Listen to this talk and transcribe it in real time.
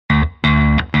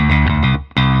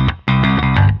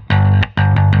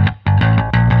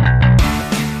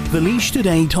The Laois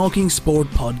Today Talking Sport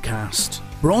podcast,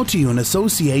 brought to you in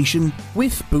association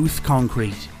with Booth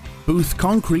Concrete. Booth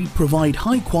Concrete provide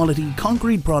high-quality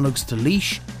concrete products to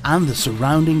Laois and the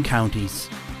surrounding counties.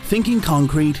 Thinking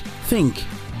concrete, think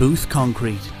Booth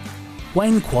Concrete.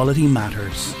 When quality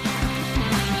matters.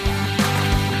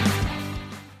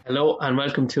 Hello and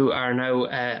welcome to our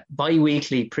now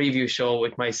bi-weekly preview show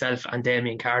with myself and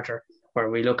Damien Carter, where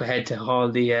we look ahead to all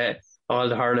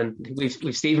the hurling.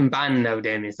 We've Stephen Bannon now,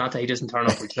 Damien. It's not that he doesn't turn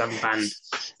up, we just haven't banned.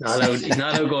 He's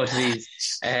not allowed to go to these.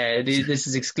 This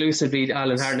is exclusively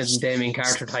Alan Hartnett and Damien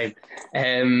Carter time.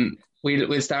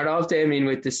 We'll start off, Damien,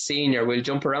 with the senior. We'll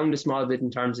jump around a small bit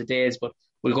in terms of days, but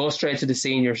we'll go straight to the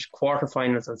seniors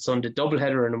quarterfinals on Sunday,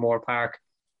 doubleheader in O'Moore Park.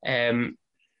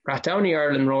 Rathdowney,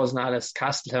 Ireland, Rosenallis,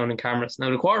 Castletown and Camross. Now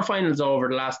the quarterfinals over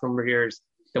the last number of years,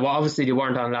 they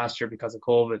weren't on last year because of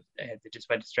COVID. They just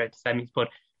went straight to semis, but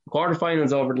the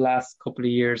quarterfinals over the last couple of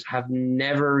years have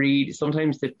never really,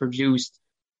 sometimes they've produced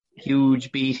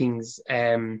huge beatings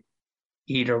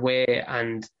either way,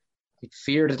 and I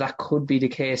fear that could be the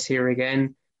case here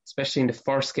again, especially in the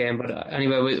first game. But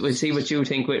anyway, we'll see what you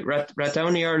think. With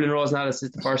Rathdowney, Ireland, Rosenallis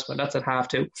is the first one. That's at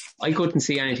 2:30. I couldn't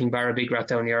see anything bar a big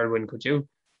Rathdowney, Ireland win, could you?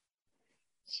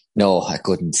 No, I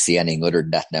couldn't see anything other than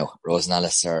that now.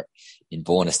 Rosenallis are in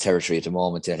bonus territory at the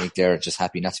moment. I think they're just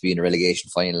happy not to be in a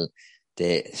relegation final.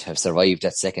 They have survived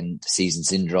that second season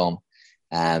syndrome.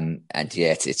 And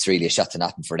yeah, it's really a shot to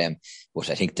nothing for them. But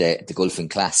I think the golfing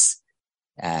class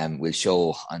will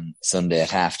show on Sunday at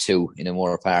 2:30 in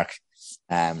O'Moore Park.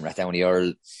 Rathdowney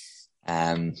Earl,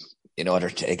 I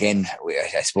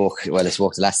spoke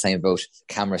the last time about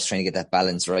Camross trying to get that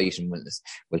balance right, and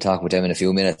we'll talk about them in a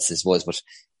few minutes, I suppose. But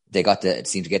they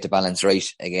seem to get the balance right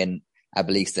again.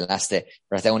 Abbelecks the last day.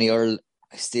 Rathdowney Earl,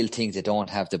 I still think they don't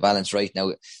have the balance right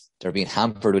now. They're being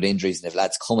hampered with injuries, and they've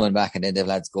lads coming back and then they've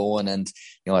lads going, and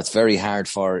it's very hard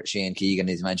for Shane Keegan and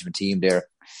his management team there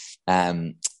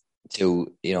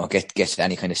to get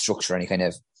any kind of structure, any kind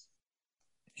of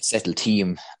settled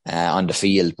team on the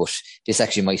field. But this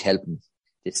actually might help them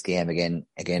this game again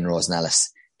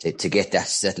Rosenallis, to get that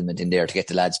settlement in there, to get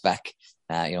the lads back.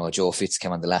 Joe Fitz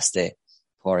came on the last day.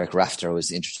 Porrick Rafter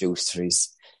was introduced for his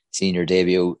senior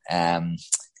debut.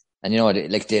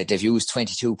 They've used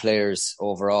 22 players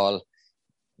overall.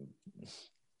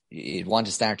 You'd want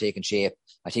to start taking shape.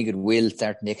 I think it will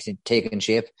start taking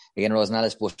shape again,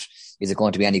 Rosenallis, but is it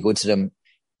going to be any good to them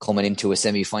coming into a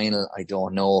semi-final? I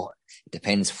don't know. It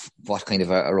depends what kind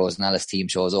of a Rosenallis team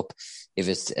shows up. If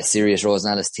it's a serious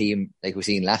Rosenallis team, like we've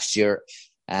seen last year,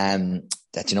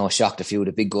 that, shocked a few of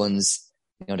the big guns,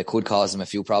 they could cause them a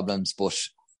few problems, but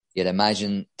you'd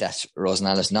imagine that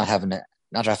Rosenallis not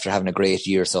after having a great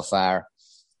year so far,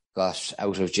 got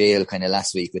out of jail kind of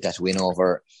last week with that win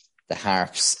over the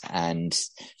Harps, and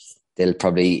they'll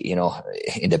probably,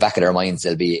 in the back of their minds,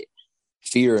 they'll be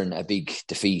fearing a big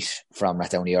defeat from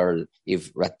Rathdowney Earl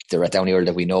if the Rathdowney Earl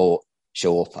that we know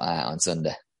show up on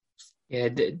Sunday. Yeah,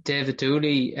 David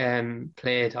Dooley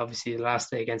played obviously the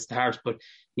last day against the Harps, but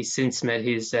he's since made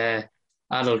his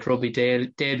adult rugby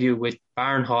debut with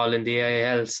Barnhall in the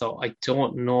AIL, so I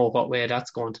don't know what way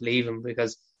that's going to leave him,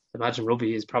 because I imagine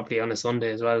rugby is probably on a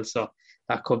Sunday as well, so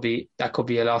that could be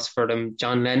a loss for them.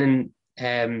 John Lennon,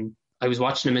 I was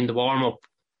watching him in the warm-up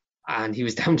and he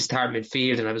was down to start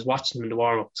midfield, and I was watching him in the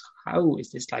warm-up. How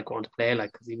is this going to play?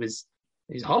 Because he was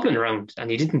hobbling around and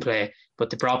he didn't play, but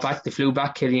they flew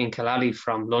back Killian Killally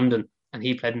from London, and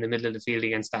he played in the middle of the field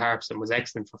against the Harps and was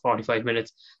excellent for 45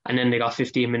 minutes. And then they got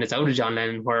 15 minutes out of John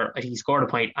Lennon, where I think he scored a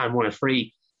point and won a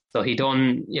free. So he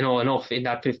done, enough in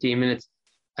that 15 minutes.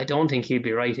 I don't think he'll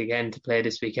be right again to play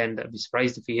this weekend. I'd be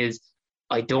surprised if he is.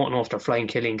 I don't know if they're flying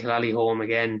Killian Killally home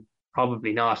again.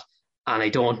 Probably not. And I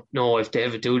don't know if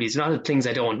David Dooley's, not the things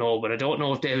I don't know, but I don't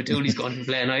know if David Dooley's going to be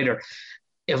playing either.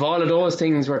 If all of those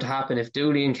things were to happen, if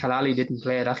Dooley and Killally didn't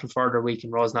play, that'll further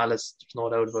weaken Rosenallis. There's no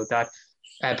doubt about that.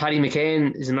 Paddy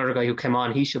McCain is another guy who came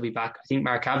on. He should be back. I think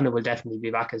Mark Kavanagh will definitely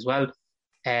be back as well.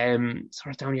 Down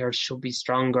here should be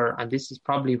stronger, and this is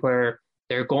probably where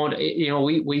they're going.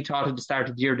 We thought at the start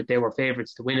of the year that they were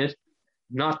favourites to win it.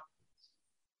 Not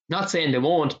saying they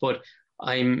won't, but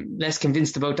I'm less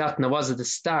convinced about that than I was at the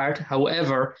start.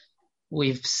 However,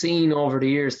 we've seen over the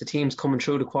years the teams coming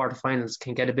through the quarterfinals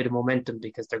can get a bit of momentum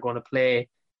because they're going to play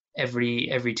every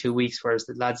 2 weeks, whereas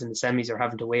the lads in the semis are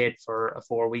having to wait for a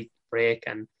 4-week break,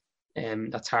 and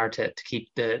that's hard to keep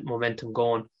the momentum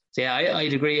going. So yeah,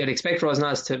 I'd agree. I'd expect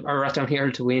Rosenallis or Rathdowney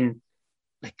Earl to win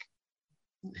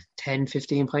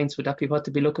 10-15 points. Would that be what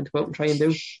they'd be looking to go out and try and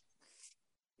do?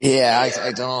 Yeah,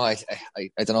 I don't know. I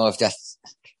don't know if that's.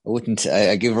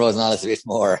 I give Rosenallis a bit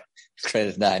more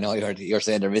credit. Nah, I know you're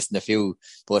saying they're missing a few,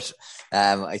 but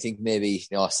I think maybe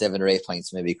 7 or 8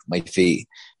 points maybe might be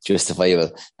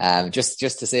justifiable. Just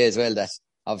to say as well that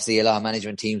obviously a lot of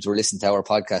management teams were listening to our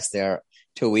podcast there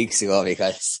 2 weeks ago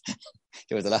because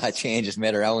there was a lot of changes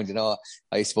made around.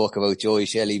 I spoke about Joey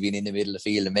Shelley being in the middle of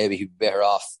the field and maybe he'd be better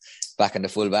off back in the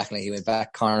full back line. He went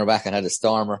back cornerback and had a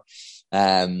stormer.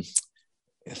 Who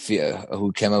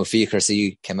came out? Fiacre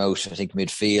came out, I think,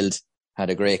 midfield. Had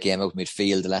a great game out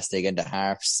midfield the last day against the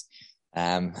Harps.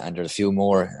 And there's a few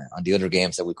more on the other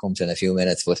games that we'll come to in a few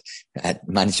minutes. But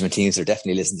management teams are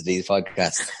definitely listening to these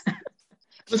podcasts.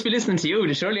 Must be listening to you.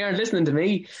 They surely aren't listening to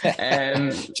me.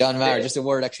 John Maher, just a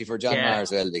word actually for John Maher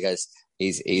as well, because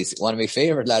he's one of my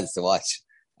favourite lads to watch.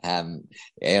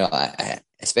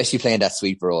 Especially playing that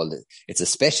sweeper role. It's a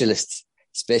specialist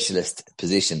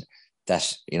position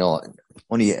that,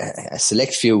 only a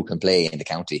select few can play in the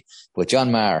county. But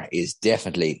John Maher is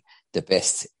definitely the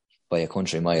best by a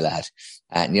country mile ahead.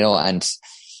 And, and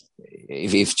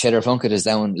if Cheddar Plunkett is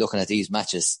down looking at these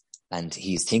matches and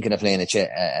he's thinking of playing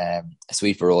a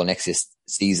sweeper role next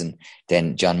season,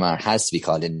 then John Maher has to be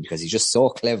called in because he's just so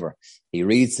clever. He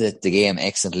reads the game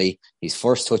excellently. His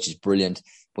first touch is brilliant.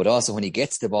 But also when he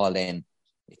gets the ball in,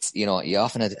 it's, you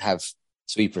often have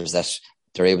sweepers that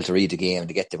they're able to read the game,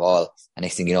 to get the ball, and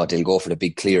next thing you know, they'll go for the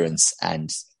big clearance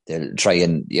and they'll try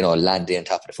and, land in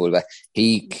top of the fullback.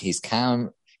 He's calm,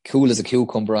 cool as a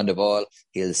cucumber on the ball.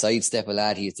 He'll sidestep a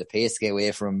lad. He has the pace to get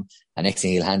away from him, and next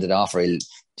thing he'll hand it off or he'll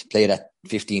play that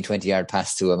 15, 20 yard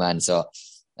pass to a man. So,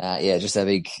 just a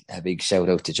big shout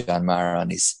out to John Maher on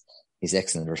his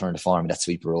excellent return to form in that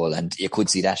sweeper role. And you could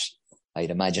see that,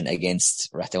 I'd imagine, against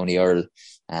Rathdowney Earl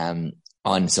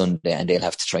on Sunday, and they'll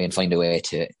have to try and find a way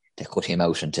to cut him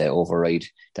out and to override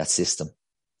that system.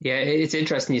 Yeah, it's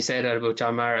interesting you say that about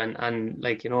John Maher, and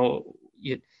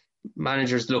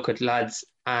managers look at lads,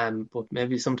 but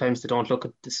maybe sometimes they don't look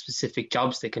at the specific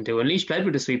jobs they can do. And Laois played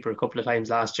with the sweeper a couple of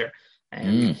times last year,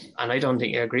 and I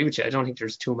agree with you. I don't think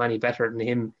there's too many better than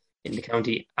him in the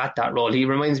county at that role. He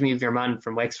reminds me of your man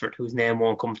from Wexford, whose name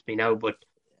won't come to me now, but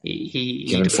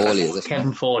Kevin Foley, is it?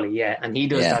 Kevin Foley, yeah, and he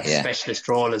does that specialist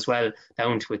role as well,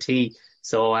 down to a T.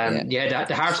 So the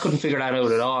Harps couldn't figure that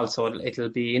out at all. So it'll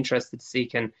be interesting to see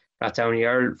can Rathdowney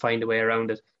Earl find a way around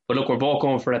it. But look, we're both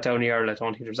going for Rathdowney Earl. I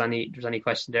don't think there's any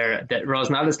question there. The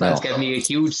Rosenallis lads gave me a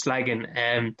huge slagging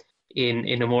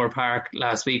in the Moore Park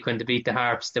last week when they beat the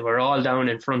Harps. They were all down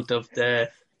in front of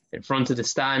the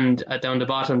stand down the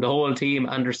bottom. The whole team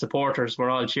and their supporters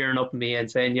were all cheering up at me and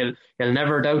saying, "You'll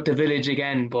never doubt the village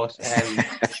again." But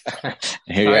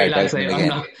sorry, lads,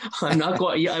 I'm not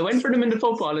going. I went for them in the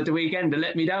football at the weekend. They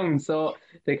let me down, so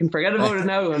they can forget about it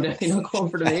now. I'm definitely not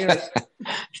going for them here.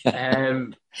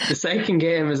 The second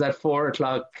game is at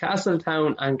 4:00.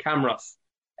 Castletown and Camross.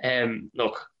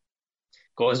 Look,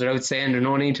 goes without saying, there's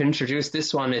no need to introduce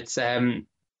this one. It's an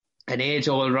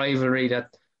age-old rivalry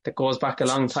that goes back a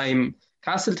long time.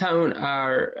 Castletown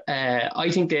are, I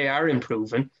think they are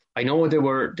improving. I know they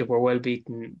were well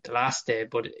beaten the last day,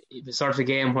 but it was sort of a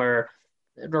game where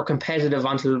they were competitive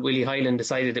until Willie Hyland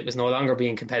decided it was no longer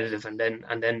being competitive, and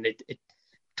then it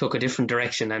took a different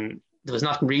direction, and there was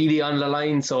nothing really on the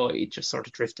line, so it just sort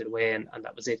of drifted away, and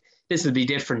that was it. This will be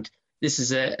different. This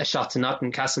is a shot to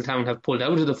nothing. Castletown have pulled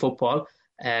out of the football.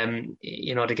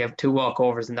 They gave 2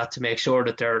 walkovers, and that to make sure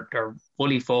that they're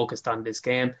fully focused on this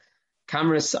game.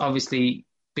 Camross, obviously,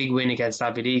 big win against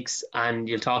Abbeyleix, and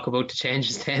you'll talk about the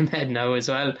changes they made now as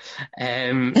well.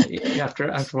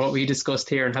 After what we discussed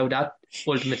here and how that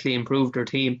ultimately improved their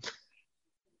team,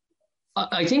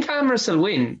 I think Camross will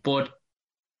win, but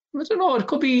I don't know. It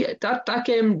could be that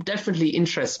game definitely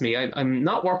interests me. I'm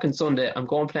not working Sunday. I'm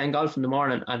going playing golf in the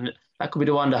morning, and that could be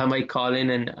the one that I might call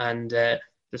in and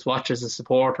just watch as a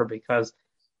supporter, because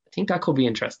I think that could be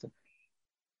interesting.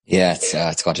 Yeah,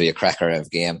 it's going to be a cracker of a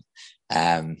game.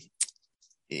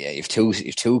 You've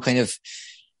two kind of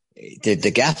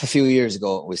the gap a few years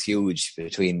ago was huge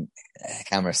between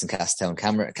Camross and Castletown.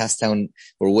 Castletown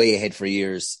were way ahead for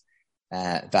years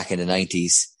back in the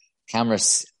 90s.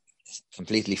 Camross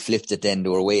completely flipped it then. They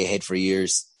were way ahead for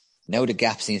years. Now the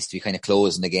gap seems to be kind of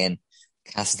closing again.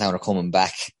 Castletown are coming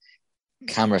back.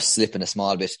 Camross slipping a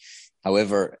small bit.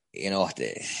 However,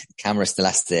 the Camross the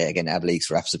last day again, Abbeyleix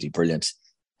were absolutely brilliant.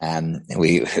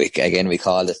 We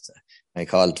called it. I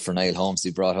called for Niall Holmes.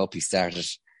 He brought up. He started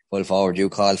full forward. You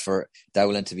called for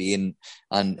Dowland to be in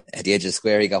at the edge of the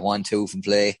square. He got 1-2 from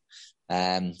play.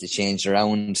 They changed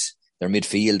around their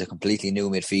midfield, a completely new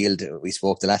midfield. We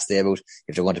spoke the last day about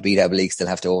if they want to beat Abbeyleix, they'll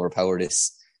have to overpower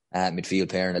this midfield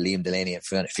pair, and Liam Delaney and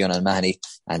Fionn O'Mahony,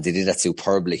 and they did that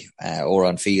superbly.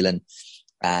 Oran Phelan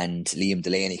and Liam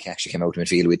Delaney actually came out of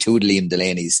midfield with two Liam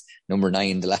Delaney's, number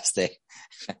 9 the last day.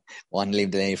 One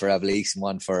Liam Delaney for Abbeyleix and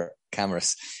one for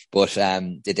Camross. But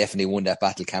they definitely won that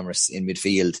battle, Camross, in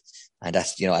midfield, and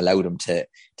that, you know, allowed them to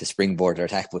springboard their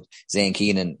attack. But Zane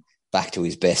Keenan, back to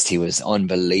his best. He was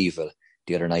unbelievable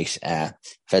the other night.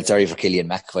 Felt sorry for Killian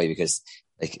McAvoy, because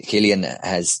like Killian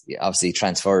has obviously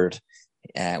transferred,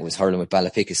 was hurling with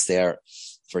Ballapicus there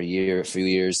for a few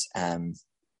years.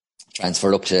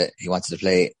 Transferred up to, he wanted to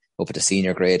play up at the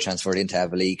senior grade, transferred into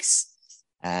Abbeyleix.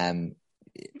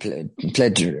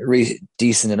 Played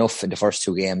decent enough in the first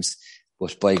 2 games,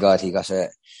 but by God, he got a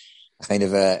kind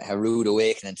of a rude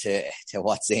awakening to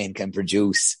what Zane can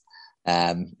produce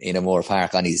in O'Moore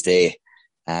Park on his day.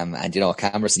 And, you know,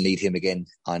 Camerson lead him again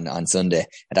on Sunday,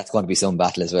 and that's going to be some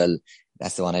battle as well.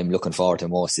 That's the one I'm looking forward to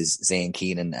most, is Zane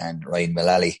Keenan and Ryan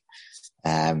Mullally.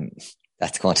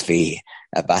 That's going to be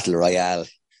a battle royale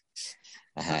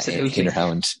in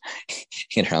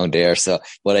around there. So,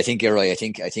 but I think you're right. I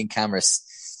think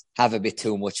Camross have a bit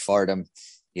too much for them.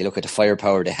 You look at the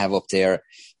firepower they have up there.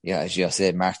 Yeah, as you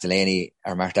said, Mark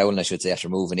Dowling, I should say, after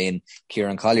moving in.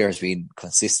 Kieran Collier has been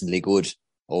consistently good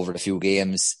over the few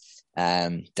games.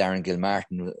 Darren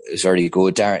Gilmartin is very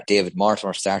good. David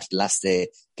Mortimer started last day,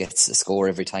 gets a score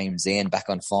every time. Zane back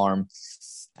on form,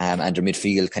 and their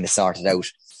midfield kind of sorted out.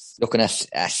 Looking at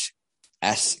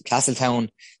Castletown,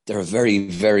 they're a very,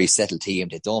 very settled team.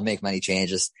 They don't make many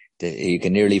changes. You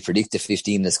can nearly predict the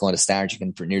 15 that's going to start. You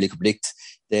can nearly predict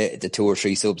the 2 or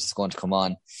 3 subs that's going to come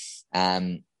on.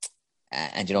 And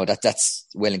you know, that's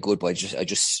well and good, but I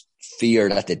just fear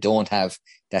that they don't have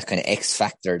that kind of X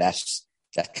factor that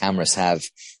Camross have.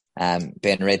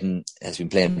 Ben Redden has been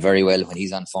playing very well when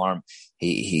he's on form.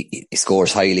 He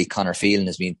scores highly. Connor Phelan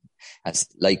has been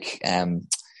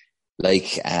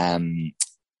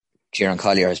Kieran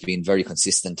Collier has been very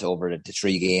consistent over the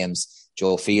 3 games.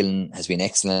 Joe Phelan has been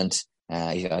excellent.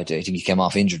 I think he came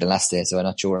off injured the last day, so I'm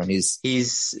not sure on his.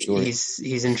 He's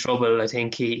in trouble. I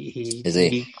think he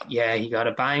got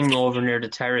a bang over near the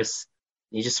terrace.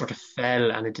 He just sort of fell,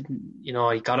 and it didn't. You know,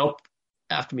 he got up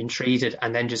after being treated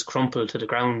and then just crumpled to the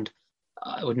ground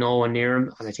with no one near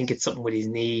him. And I think it's something with his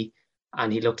knee,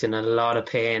 and he looked in a lot of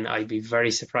pain. I'd be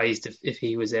very surprised if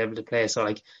he was able to play. So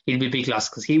like, he'd be a big loss,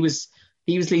 because he was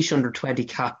Laois under 20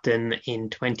 captain in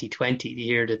 2020, the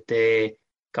year that they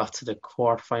got to the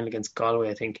quarter-final against Galway,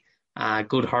 I think.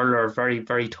 Good hurler, very,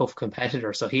 very tough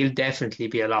competitor. So he'll definitely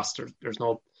be a loss. There's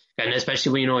no, and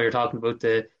especially when, you know, you're talking about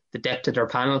the depth of their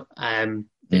panel.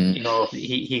 You know,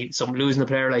 some losing a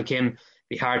player like him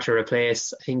be hard to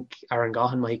replace. I think Aaron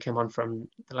Gaughan might come on from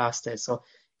the last day. So,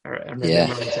 am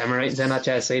I right in saying that,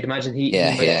 Jess? So I'd imagine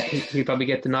he'll probably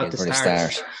get the nod to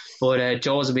start. But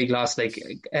Joe's a big loss. Like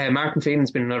Martin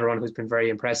Phelan's been another one who's been very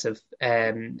impressive.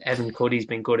 Evan Cuddy's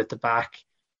been good at the back.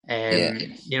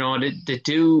 You know,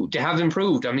 they have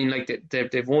improved. I mean, like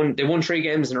they've won 3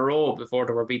 games in a row before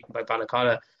they were beaten by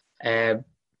Ballacalla. And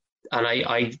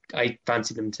I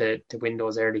fancied them to win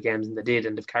those early games, and they did,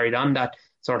 and they've carried on that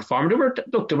sort of form.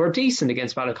 They were decent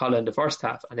against Ballacalla in the first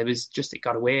half, and it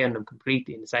got away on them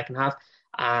completely in the second half.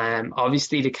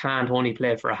 Obviously they can't only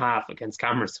play for a half against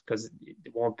Camross, because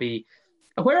it won't be.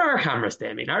 Where are Camross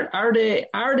then? I mean, are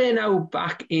they now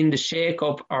back in the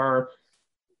shake-up, or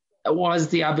was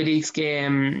the Abbeyleix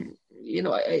game? You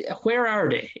know, where are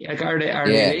they? Like, are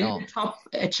they in the top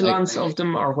echelons of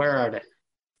them, or where are they?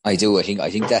 I do. I think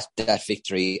that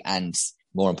victory, and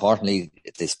more importantly,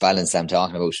 this balance I'm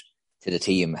talking about to the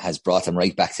team, has brought them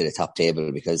right back to the top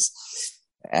table, because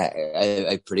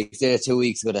I predicted 2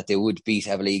 weeks ago that they would beat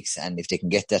Abbeyleix, and if they can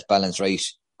get that balance right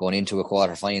going into a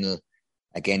quarter final,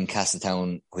 again,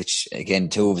 Castletown, which again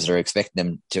 2 of us are expecting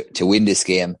them to win this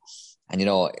game, and you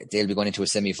know, they'll be going into a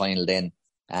semi-final then.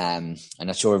 I'm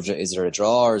not sure, is there a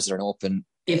draw or is there an open?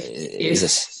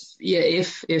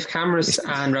 If Camross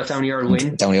and Rathdowney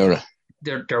win,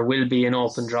 there will be an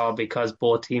open draw, because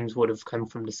both teams would have come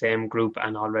from the same group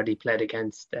and already played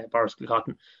against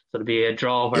Borris-Kilcotton. So there'll be a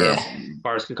draw where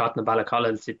Borris-Kilcotton and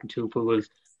Ballacalla sit in 2 pools,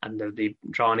 and they'll be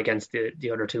drawn against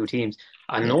the other 2 teams.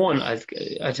 And no one, I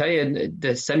tell you,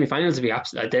 the semi-finals will be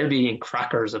absolute. They'll be in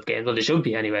crackers of games. Well, they should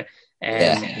be anyway.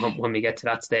 When we get to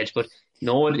that stage, but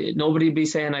nobody will be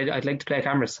saying I'd like to play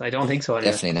Camross. I don't think so.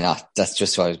 Anyway. Definitely not. That's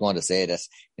just what I was going to say. That,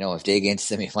 you know, if they get into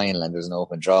semi-final and there's an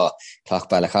open draw, Clough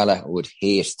Ballacalla would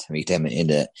hate to meet them in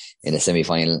the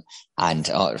semi-final, and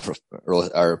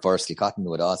Borris-Kilcotton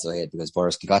would also hate, because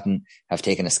Borris-Kilcotton have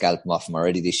taken a scalp off them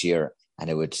already this year,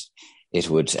 and it would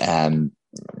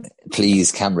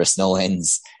please Camross no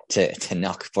ends to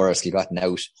knock Borris-Kilcotton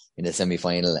out in the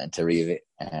semi-final and to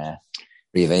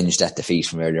revenge that defeat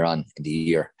from earlier on in the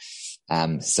year.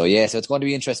 So it's going to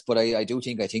be interesting, but I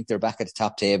think they're back at the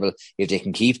top table. If they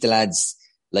can keep the lads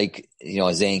like,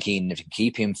 Zane Keenan, if they can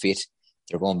keep him fit,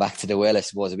 they're going back to the well, I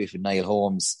suppose, a bit with Niall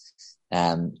Holmes.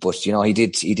 But he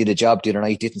did a job the other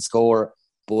night, didn't score,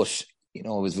 but it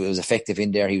was effective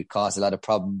in there. He caused a lot of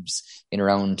problems in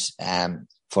around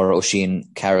for Oisin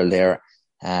Carroll there,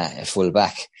 full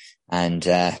back. And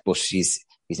but he's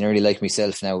nearly like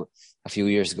myself now. A few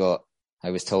years ago, I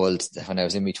was told that when I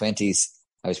was in my 20s,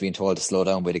 I was being told to slow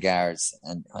down by the guards.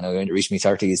 And when I reached my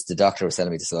 30s, the doctor was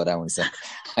telling me to slow down. So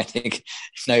I think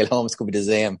Niall Holmes could be the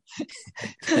same.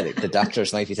 The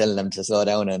doctors might be telling them to slow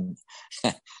down and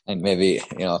maybe,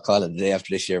 call it the day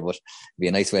after this year. But it'd be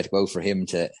a nice way to go for him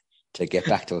to get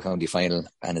back to a county final.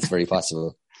 And it's very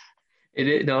possible.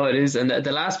 It is. And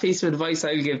the last piece of advice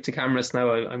I'll give to Camras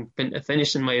now, I'm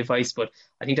finishing my advice, but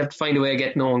I think they have to find a way of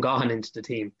getting Owen Gahan into the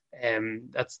team.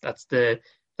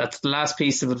 That's the last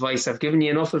piece of advice. I've given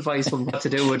you enough advice on what to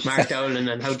do with Mark Dowling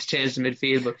and how to change the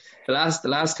midfield, but the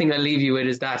last thing I'll leave you with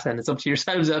is that, and it's up to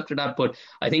yourselves after that. But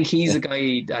I think he's a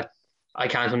guy that I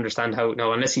can't understand how,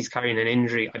 unless he's carrying an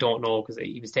injury, I don't know, because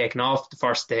he was taken off the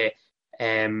first day,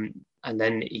 and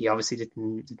then he obviously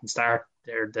didn't start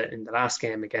there in the last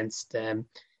game against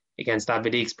Abbey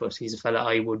Leaks. But he's a fella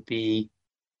I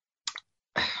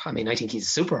think he's a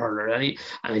super hurler, and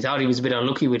I thought he was a bit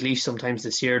unlucky with Laois sometimes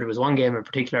this year. There was one game in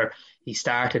particular he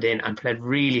started in and played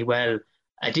really well.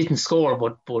 I didn't score,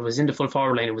 but was in the full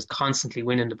forward line and was constantly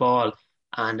winning the ball,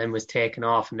 and then was taken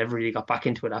off and never really got back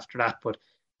into it after that. But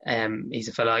he's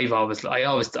a fella I've always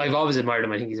admired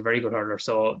him. I think he's a very good hurler.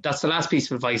 So that's the last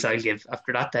piece of advice I'll give.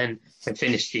 After that, then I'm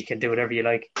finished. You can do whatever you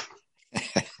like.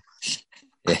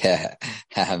 Yeah.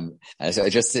 So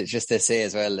just to say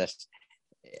as well that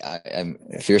I'm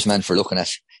a fierce man for looking at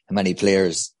how many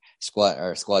players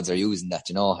squads are using that,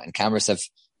 and Camras have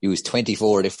used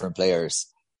 24 different players,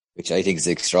 which I think is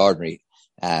extraordinary.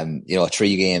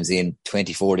 3 games in,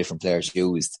 24 different players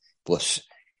used, but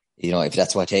if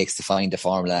that's what it takes to find the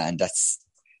formula, and that's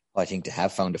what I think to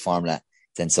have found the formula,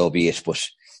 then so be it. But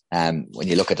when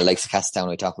you look at the likes of Castletown,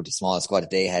 I talked about the small squad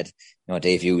that they had,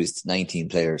 they've used 19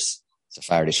 players so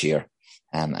far this year.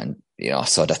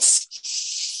 So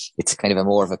it's kind of a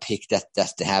more of a pick that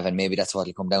they have, and maybe that's what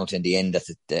it'll come down to in the end,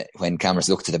 that when Camras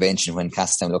look to the bench and when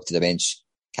Castletown look to the bench,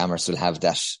 Camras will have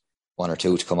that 1 or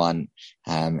 2 to come on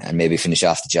and maybe finish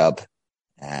off the job.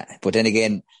 But then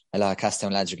again, a lot of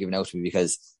Castletown lads are giving out to me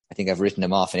because I think I've written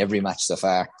them off in every match so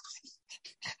far,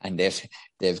 and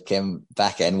they've come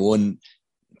back and won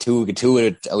 2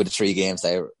 out of the 3 games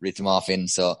I written them off in.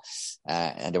 So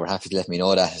and they were happy to let me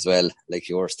know that as well, like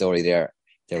your story there.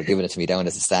 They were giving it to me down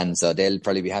as a stand, so they'll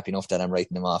probably be happy enough that I'm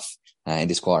writing them off in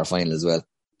this quarter final as well.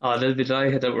 Oh, they'll be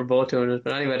delighted that we're both doing it.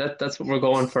 But anyway, that's what we're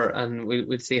going for, and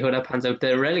we'll see how that pans out.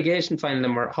 The relegation final,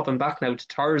 and we're hopping back now to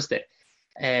Thursday.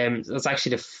 That's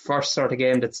actually the first sort of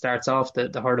game that starts off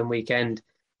the hurling weekend.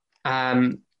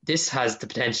 This has the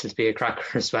potential to be a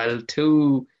cracker as well.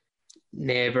 2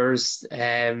 neighbours.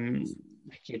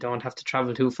 You don't have to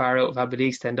travel too far out of Abbey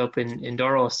Leaks to end up in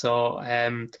Durrow. So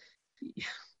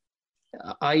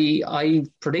I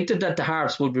predicted that the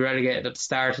Harps would be relegated at the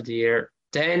start of the year.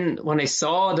 Then when I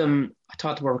saw them, I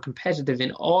thought they were competitive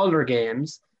in all their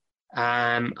games.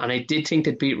 And I did think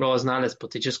they'd beat Rosenallis,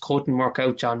 but they just couldn't work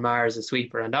out John Maher as a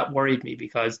sweeper. And that worried me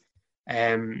because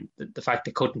the fact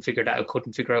they couldn't figure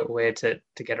out a way to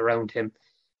get around him.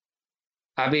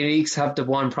 Abbey Leaks have the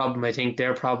one problem. I think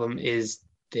their problem is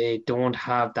they don't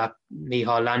have that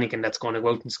Micheál Lanigan that's going to go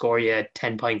out and score you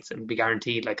 10 points and be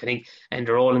guaranteed. Like, I think Enda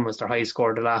Rowland was their highest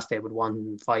scorer the last day with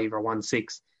 1-5 or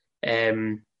 1-6.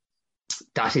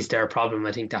 That is their problem.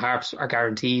 I think the Harps are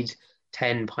guaranteed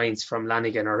 10 points from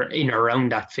Lanigan or in or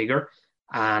around that figure,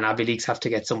 and Abbey Leaks have to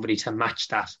get somebody to match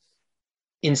that.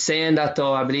 In saying that,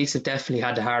 though, Abbey Leaks have definitely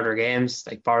had the harder games.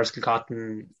 Like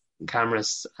Borris-Kilcotton,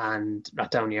 Camras and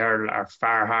Rathdowney Earl are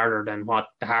far harder than what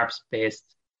the Harps faced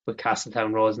with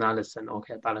Castletown, Rosenallis and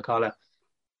OK Ballacalla.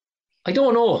 I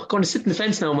don't know. I'm going to sit in the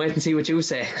fence now and wait and see what you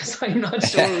say, because I'm not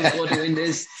sure who's going to win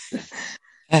this.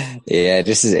 Yeah,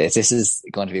 this is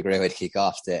going to be a great way to kick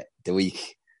off the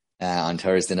week on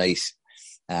Thursday night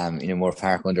in Moore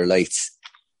Park under lights.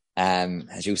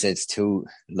 As you said, it's 2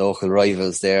 local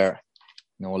rivals there.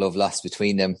 No love lost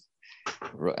between them.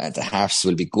 The Harps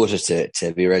will be gutted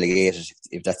to be relegated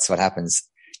if that's what happens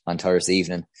on Thursday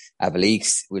evening. Abbey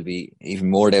Leaks will be even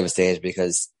more devastated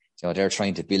because they're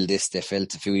trying to build this. They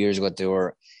felt a few years ago they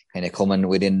were kind of coming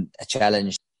within a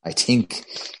challenge. I think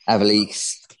Abbey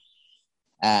Leaks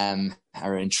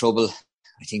are in trouble.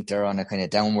 I think they're on a kind of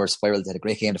downward spiral. They had a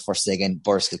great game the first day against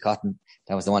Borris-Kilcotton.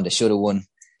 That was the one they should have won.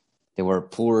 They were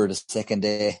poor the second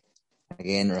day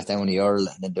again, right down the Earl,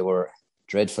 and then they were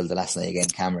dreadful the last night again,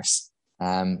 Camers.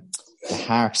 The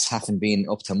Harps haven't been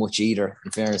up to much either.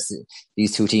 In fairness,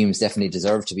 these two teams definitely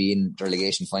deserve to be in the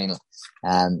relegation final.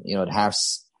 The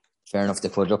Harps, fair enough, they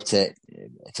put it up to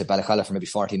Balacolla for maybe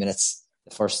 40 minutes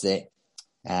the first day,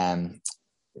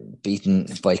 beaten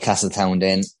by Castletown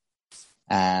then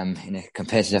in a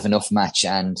competitive enough match,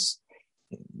 and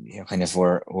kind of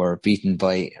were beaten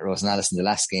by Rosenallis in the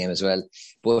last game as well.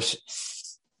 But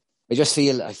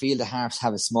I feel the Harps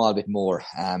have a small bit more.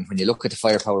 When you look at the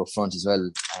firepower up front as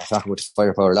well, I talk about the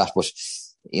firepower a lot, but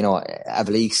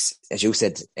Abbeyleix, as you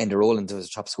said, Enda Rowland was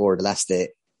a top scorer the last day,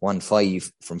 1-5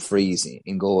 from frees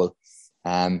in goal.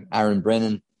 Aaron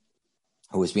Brennan,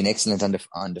 who has been excellent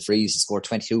on the frees, scored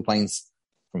 22 points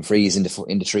from frees in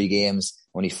the 3 games,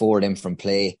 only 4 of them from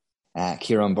play.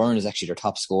 Kieran Byrne is actually their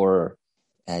top scorer,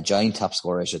 giant top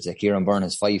scorer, I should say. Kieran Byrne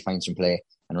has 5 points from play,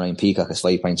 and Ryan Peacock has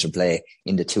 5 points from play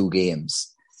in the 2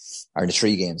 games, or the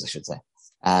 3 games, I should say.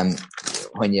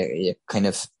 When you kind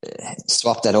of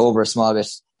swap that over a small bit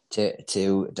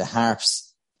to the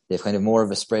Harps, they've kind of more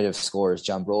of a spread of scores.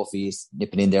 John Brophy's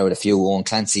nipping in there with a few. Owen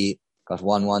Clancy got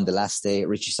 1-1 the last day.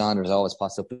 Richie Saunders always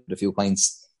pops up with a few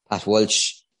points. Pat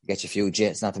Walsh gets a few.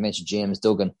 It's not to mention James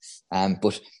Duggan.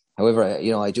 But however,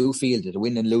 I do feel that the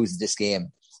win and lose this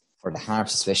game for the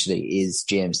Harps especially is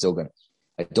James Duggan.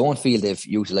 I don't feel they've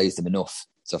utilised him enough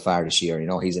so far this year.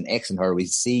 He's an excellent hurler. We've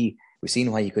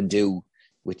seen what he can do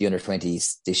with the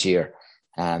under-20s this year.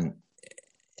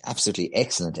 Absolutely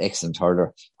excellent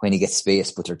hurler when he gets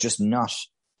space, but they're just not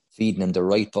feeding him the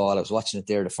right ball. I was watching it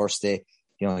there the first day.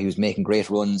 He was making great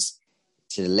runs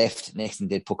to the left. Next thing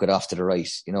they'd puck it off to the right.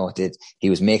 He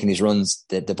was making his runs.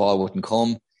 The ball wouldn't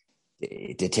come.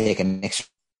 They'd take an extra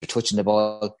touch in the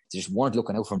ball. They just weren't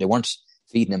looking out for him. They weren't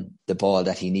feeding him the ball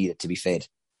that he needed to be fed.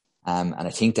 And I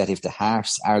think that if the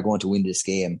Harps are going to win this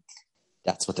game,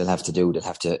 that's what they'll have to do. They'll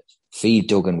have to feed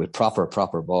Duggan with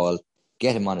proper ball,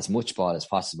 get him on as much ball as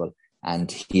possible,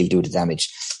 and he'll do the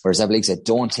damage. Whereas Abbeyleix, I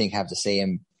don't think have the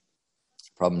same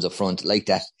problems up front like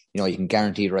that. You can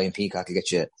guarantee Ryan Peacock will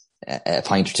get you a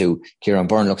point or two. Kieran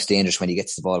Byrne looks dangerous when he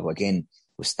gets the ball, but again,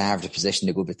 was starved of possession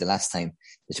a good bit the last time.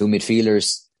 The 2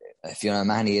 midfielders, Fiona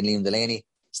Mahoney and Liam Delaney,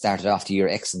 started off the year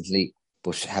excellently,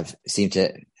 but have seemed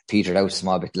to petered out a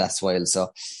small bit last while.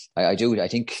 So I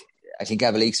think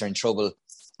Abbeyleix are in trouble.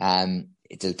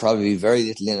 It'll probably be very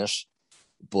little in it,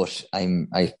 but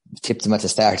I tipped them at the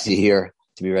start of the year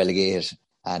to be relegated,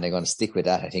 and I'm going to stick with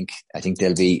that. I think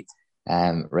they'll be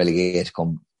relegated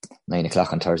come 9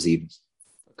 o'clock on Thursday evening.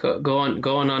 Going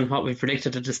on what we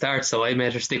predicted at the start, so I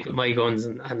better stick with my guns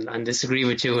and disagree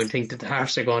with you and think that the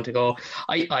Harps are going to go.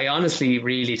 I honestly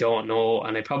really don't know,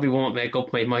 and I probably won't make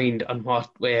up my mind on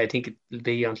what way I think it'll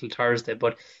be until Thursday,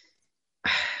 but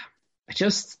I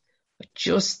just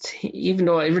even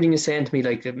though everything is saying to me,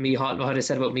 like what I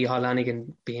said about Micheál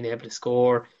Lanigan being able to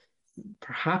score,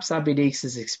 perhaps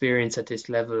Abbeyleix's experience at this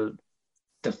level,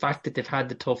 the fact that they've had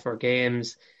the tougher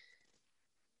games,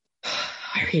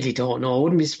 I really don't know. I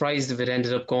wouldn't be surprised if it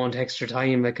ended up going to extra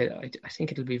time. Like I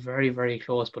think it'll be very, very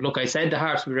close. But look, I said the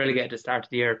Hearts will really get at the start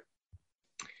of the year.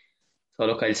 So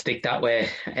look, I'll stick that way.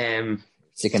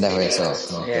 Sticking that way,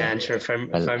 so yeah, and sure.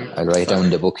 I'll write down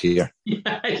the book here.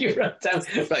 Yeah, you write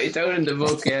it down in the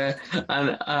book. Yeah,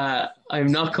 and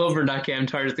I'm not covering that game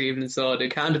Thursday evening, so they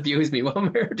can't abuse me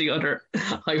one way or the other.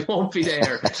 I won't be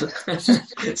there.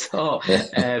 So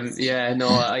I'll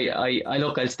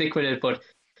stick with it, but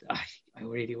I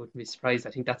really wouldn't be surprised.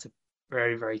 I think that's a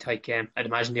very, very tight game. I'd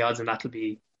imagine the odds on that will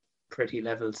be pretty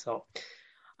level. So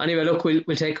anyway, look, we'll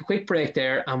take a quick break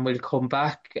there, and we'll come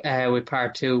back with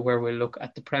part 2, where we'll look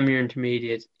at the Premier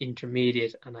Intermediate,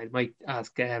 and I might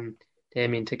ask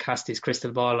Damien to cast his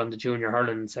crystal ball on the junior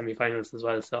hurling semi-finals as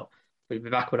well. So we'll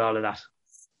be back with all of that.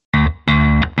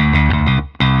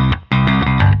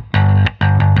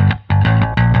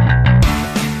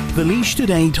 The Laois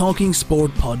Today Talking Sport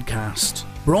podcast,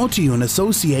 brought to you in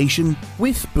association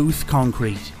with Booth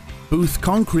Concrete. Booth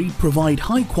Concrete provide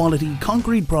high-quality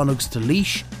concrete products to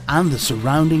Laois and the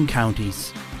surrounding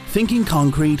counties. Thinking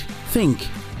concrete, think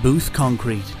Booth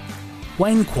Concrete.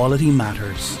 When quality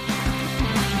matters.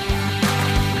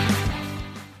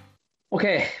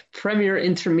 Okay, Premier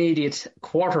Intermediate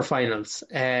quarterfinals.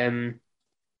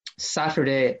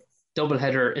 Saturday,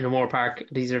 doubleheader in O'Moore Park.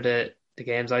 These are the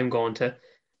games I'm going to.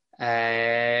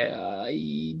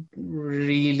 I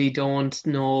really don't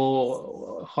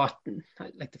know what,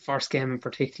 like the first game in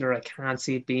particular, I can't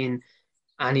see it being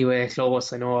anyway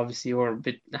close. I know obviously you were a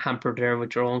bit hampered there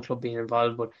with your own club being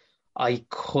involved, but I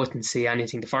couldn't see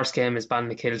anything. The first game is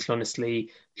Ballynakill, Clonaslee.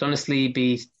 Clonaslee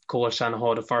beat Cole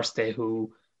Shanahan the first day,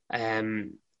 who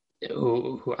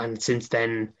who and since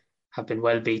then have been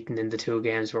well beaten in the two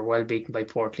games. Were well beaten by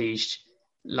Portlaoise,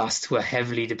 lost to a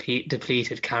heavily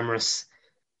depleted Camrus.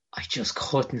 I just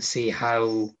couldn't see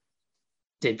how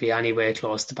they'd be anywhere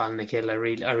close to Balnakill.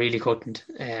 I really couldn't.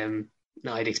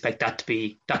 No, I'd expect that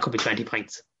could be 20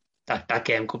 points. That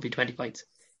game could be 20 points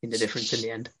in the difference in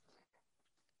the end.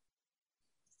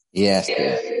 Yes,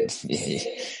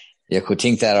 you could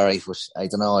think that, all right, but I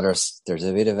don't know. There's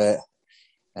a bit of a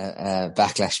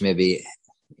backlash maybe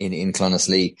in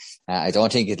Clonaslee. I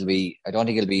don't think it'll be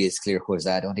as clear cut as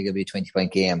that. I don't think it'll be a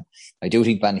 20-point game. I do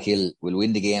think Balnakill will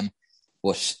win the game,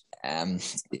 but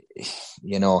it's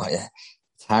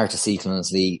hard to see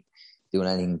Clonaslee doing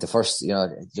anything. The first,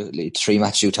 three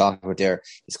matches you talked about there,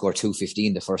 he scored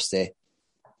 215 the first day,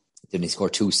 then he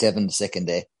scored 2-7 the second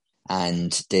day,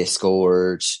 and they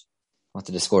scored, what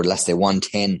did they score the last day?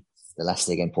 110 the last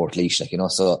day against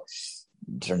Portlaoise, so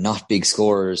they're not big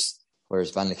scorers,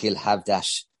 whereas Balnakill have that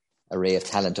array of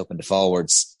talent up in the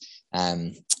forwards.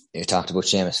 You talked about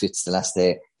Seamus Fitz the last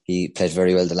day. He played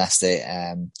very well the last day.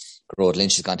 Gearóid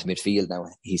Lynch has gone to midfield now.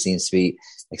 He seems to be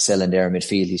excelling there in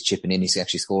midfield. He's chipping in. He's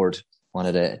actually scored one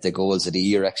of the goals of the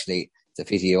year, actually. It's a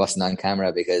pity he wasn't on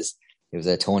camera because it was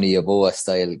a Tony Yeboah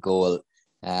style goal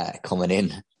coming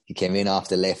in. He came in off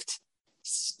the left,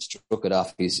 struck it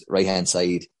off his right hand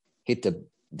side, hit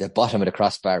the bottom of the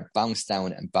crossbar, bounced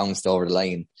down and bounced over the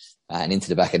line and into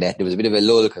the back of net. There was a bit of a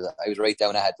lull because I was right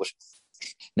down ahead, but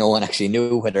no one actually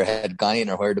knew whether it had gone in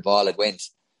or where the ball had went.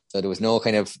 So there was no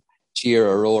kind of cheer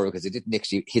or roar because it didn't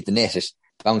actually hit the net. It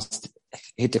bounced,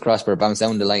 hit the crossbar, bounced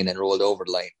down the line and rolled over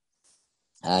the line.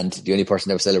 And the only person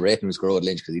that was celebrating was Gearóid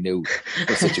Lynch because he knew it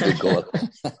was such a good goal.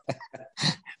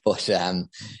 But the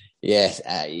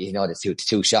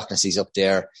two Shaughnessy's up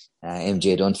there.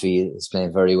 MJ Dunphy is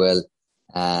playing very well.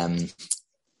 I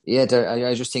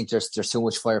just think there's so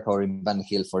much firepower in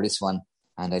Balnakill for this one,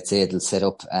 and I'd say it'll set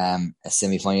up a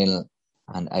semi-final.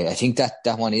 And I think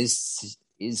that one is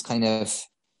kind of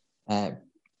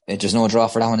there's no draw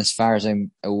for that one as far as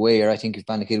I'm aware. I think if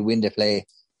Balnakill win, they play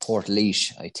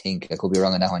Portlaoise. I think I could be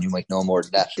wrong on that one. You might know more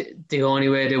than that. The only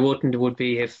way they wouldn't would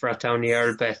be if Rathdowney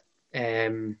Earl bet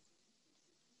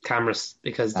Camrus,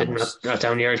 because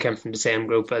Rathdowney Earl came from the same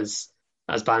group as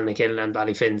Balnakill and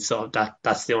Ballyfin, so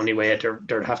that's the only way.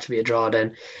 There'd have to be a draw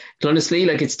then. Clonaslee,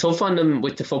 it's tough on them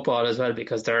with the football as well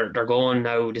because they're going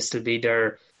now. This will be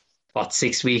their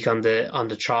 6th week on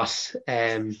the trot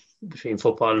between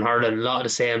football and hurling. A lot of the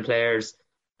same players.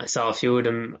 I saw a few of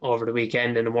them over the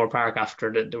weekend in the Moore Park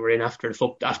after they lost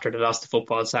the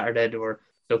football Saturday. They were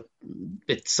a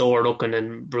bit sore looking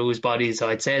and bruised bodies. So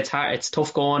I'd say it's hard. It's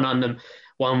tough going on them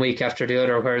one week after the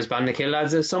other, whereas Balnakill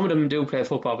lads, some of them do play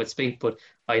football with Spink, but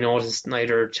I noticed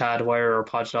neither Chad Wire or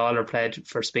Podge Lawler played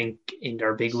for Spink in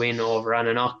their big win over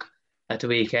Annanock at the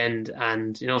weekend.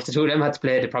 And if the two of them had to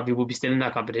play, they probably would be still in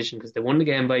that competition because they won the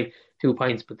game by 2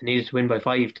 points, but they needed to win by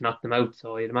 5 to knock them out.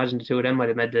 So I'd imagine the two of them might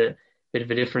have made a bit of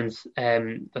a difference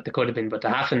that they could have been, but they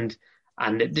haven't.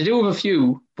 And they do have a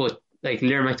few, but like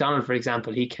Lear McDonald, for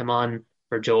example, he came on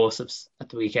for Joseph's at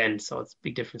the weekend, so it's a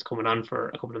big difference coming on for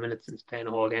a couple of minutes and playing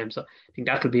a whole game. So I think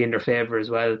that could be in their favour as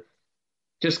well.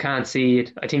 Just can't see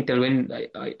it. I think they'll win.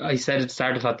 I said at the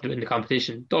start I thought they'd win the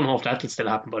competition. Don't know if that'll still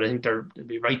happen, but I think they'll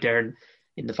be right there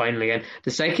in the final again.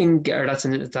 The second, or that's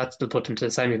they'll put them to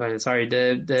the semi-final. Sorry,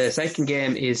 the second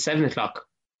game is 7:00.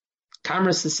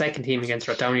 Camrus the second team against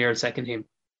Rathdowney Earl second team.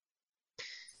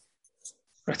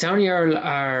 Rathdowney Earl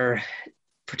are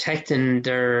protecting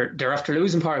they're after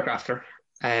losing Paragrafter.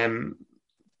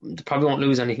 They probably won't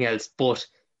lose anything else, but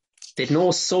they'd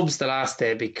no subs the last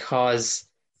day because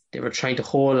they were trying to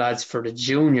hold lads for the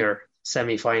junior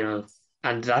semi-final,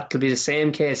 and that could be the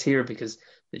same case here because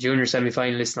the junior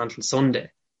semi-final isn't until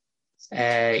Sunday.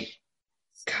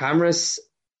 Camrus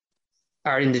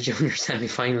are in the junior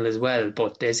semi-final as well,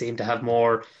 but they seem to have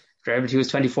more. They're able to use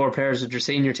 24 players with their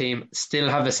senior team, still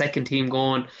have a second team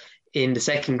going in the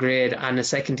second grade and a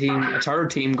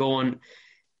third team going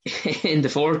in the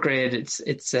fourth grade.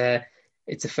 It's a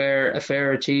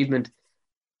fair achievement.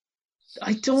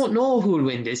 I don't know who will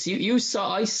win this.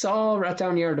 I saw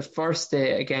Rathdowney Earl the first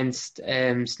day against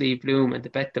Slieve Bloom, and they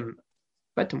bet them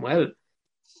well.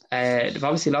 They've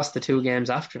obviously lost the 2 games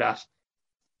after that.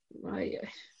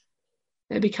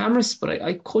 Maybe Camrus, but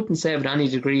I couldn't say with any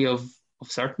degree of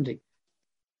certainty.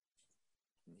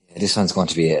 This one's going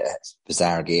to be a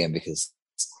bizarre game because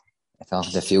I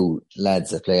talked to a few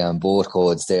lads that play on both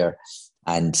codes there,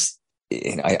 and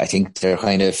I think they're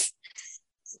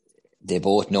they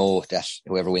both know that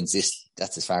whoever wins this,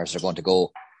 that's as far as they're going to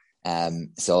go.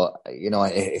 So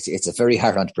it's a very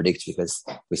hard one to predict because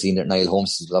we've seen that Niall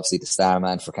Holmes is obviously the star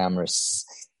man for Camrus.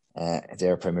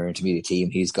 their Premier Intermediate team.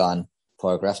 He's gone.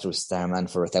 Paul Grafter was star man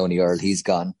for Downey Earl. He's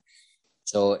gone.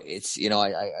 So it's,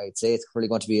 I'd say it's probably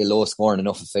going to be a low scoring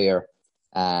enough affair.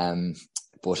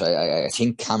 But I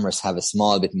think Camross have a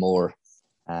small bit more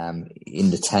in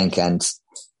the tank and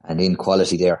in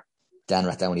quality there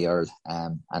than Downey Earl.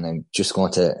 And I'm just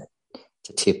going to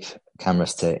tip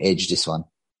Camross to edge this one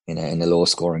in a low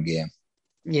scoring game.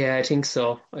 Yeah, I think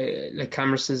so. Like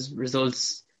Camross's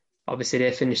results, obviously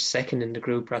they finished second in the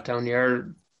group. Downey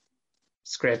Earl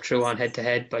scraped through on head to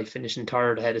head by finishing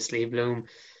third ahead of Slieve Bloom.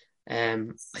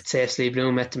 I'd say if Slieve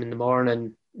Bloom met them in the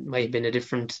morning, it might have been a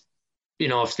different.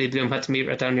 If Slieve Bloom had to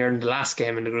meet Downey Earl in the last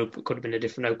game in the group, it could have been a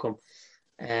different outcome.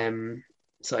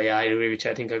 So yeah, I agree with you.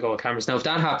 I think I'll go with Camross. Now, if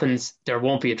that happens, there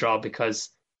won't be a draw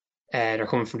because they're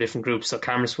coming from different groups. So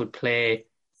Camross would play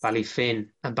Ballyfin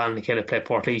and Ballynakill would play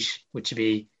Portlaoise, which would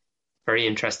be very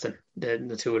interesting.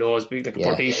 The two of those,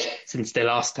 Portlaoise, since they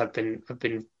lost, have been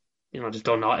they've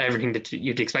done everything that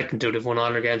you'd expect them to. They've won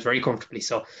all their games very comfortably,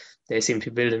 so they seem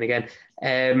to be building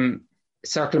again.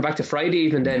 Circling back to Friday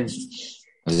evening, then.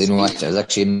 I was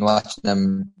actually watching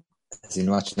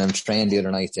them train the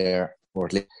other night there,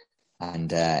 Portlaoise, and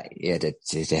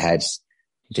they had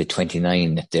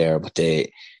 29 there, but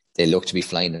they look to be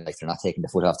flying. Like they're not taking the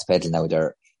foot off the pedal now.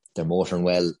 They're motoring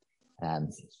well.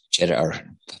 Cheddar or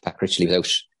Pat Critchley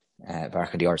without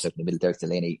Barker the Arse out in the middle, Derek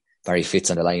Delaney, Barry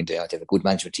Fitz on the line. They have a good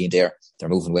management team there. They're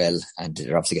moving well, and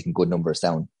they're obviously getting good numbers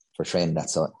down for training that.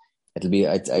 So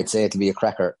I'd say it'll be a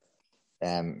cracker.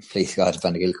 Please God, if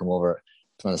Ballynakill come over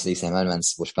to one of the St.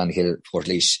 Manmans, which Ballynakill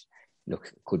Portlaoise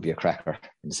could be a cracker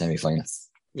in the semi-final.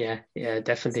 Yeah,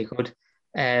 definitely could.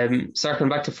 Circling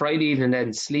back to Friday evening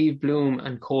then, Slieve Bloom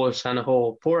and Cole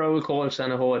Shanahoe. Poor old Cole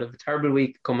Shanahoe, they have a terrible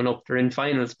week coming up. They're in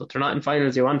finals, but they're not in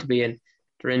finals you want to be in.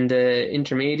 They're in the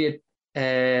intermediate,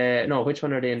 which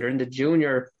one are they in? They're in the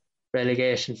junior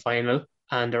relegation final,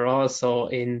 and they're also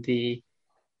in the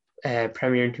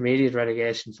Premier Intermediate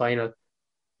relegation final.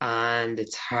 And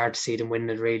it's hard to see them winning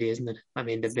it, really, isn't it? I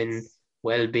mean, they've been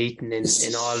well beaten in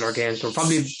all their games. They're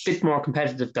probably a bit more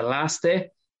competitive the last day,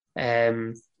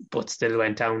 but still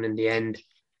went down in the end.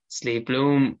 Slieve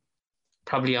Bloom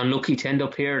probably unlucky to end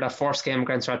up here. That first game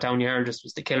against Downey Earl just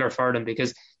was the killer for them,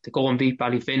 because to go and beat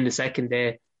Ballyfin the second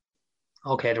day,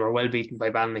 okay, they were well beaten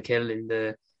by Ballynakill in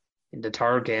the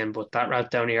third game, but that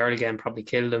Downey Earl game probably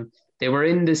killed them. They were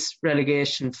in this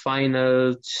relegation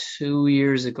final 2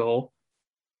 years ago.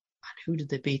 And who did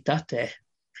they beat that day?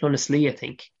 Clonaslee, I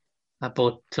think.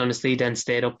 But Clonaslee then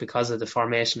stayed up because of the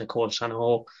formation of Cole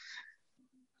Shanahoe.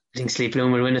 I think Slieve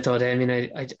Bloom will win it though. I mean,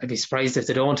 I'd be surprised if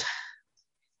they don't.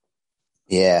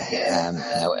 Yeah,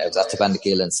 it was at the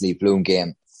Ballynakill and Slieve Bloom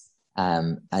game.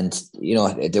 And,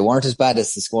 they weren't as bad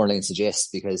as the scoreline suggests,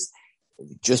 because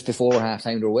just before half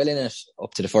time, they were well in it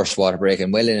up to the first water break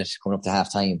and well in it coming up to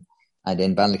half time. And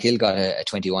then Ballynakill got a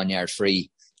 21-yard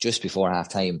free just before half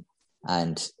time.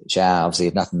 And obviously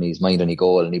had nothing in his mind on his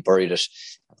goal and he buried it.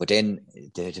 But then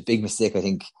the big mistake I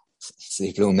think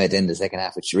Slieve Bloom made in the second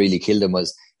half, which really killed him,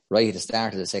 was right at the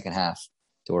start of the second half.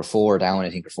 They were 4 down, I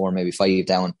think, or 4, maybe 5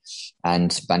 down. And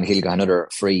Ballynakill got another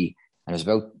free. And it was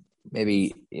about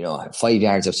maybe 5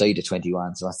 yards outside the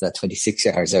 21, so that's that 26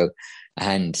 yards out,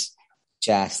 and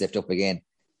stepped up again,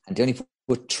 and they only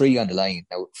put 3 on the line.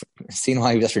 Now, seeing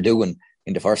what he was after doing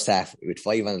in the first half with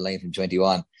 5 on the line from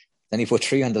 21, then he put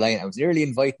 3 on the line. I was nearly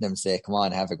inviting him to say, come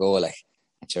on, have a go, like,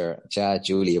 and sure,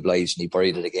 Julie obliged, and he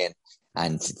buried it again,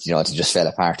 and it just fell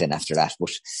apart then after that.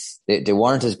 But they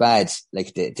weren't as bad.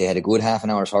 Like they had a good half an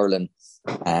hour's hurling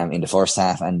in the first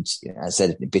half, and I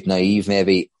said a bit naive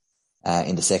maybe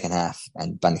in the second half,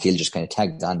 and Ballynakill just kind of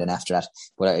tagged on then after that.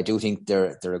 But I do think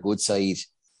they're a good side.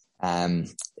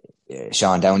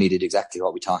 Sean Downey did exactly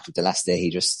what we talked about the last day.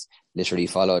 He just literally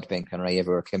followed Ben Conroy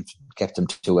everywhere, kept him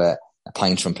to a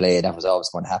point from play. That was always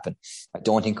going to happen. I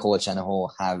don't think Cole Shanahoe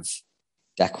have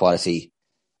that quality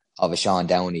of a Sean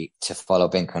Downey to follow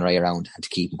Ben Conroy around and to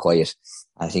keep him quiet.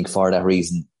 And I think for that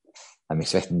reason, I'm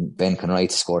expecting Ben Conroy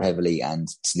to score heavily and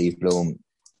Slieve Bloom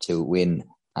to win.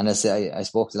 And as I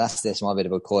spoke last day a small bit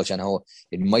about Cole Shanahoe,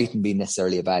 it mightn't be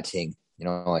necessarily a bad thing.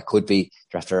 It could be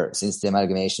since the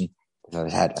amalgamation,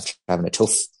 after having a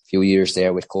tough few years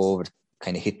there with COVID,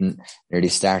 kind of hitting nearly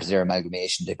started their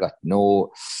amalgamation. They got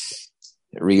no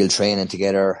real training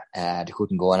together. They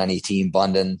couldn't go on any team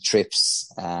bonding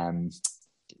trips.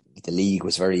 The league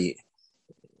was very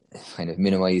kind of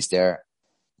minimised there.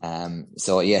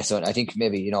 So I think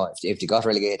maybe, if they got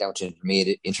relegated down to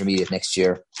intermediate next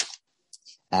year,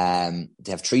 they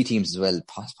have 3 teams as well,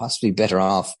 possibly better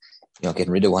off,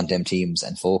 getting rid of one of them teams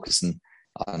and focusing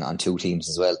on 2 teams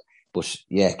as well. But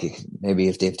yeah, maybe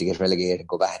if they have to get relegated,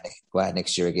 go back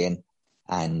next year again,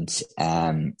 and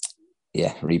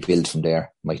rebuild from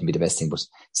there mightn't be the best thing. But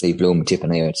Slieve Bloom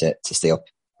tipping out to stay up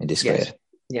in this grade.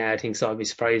 Yeah, I think so. I'd be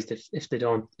surprised if they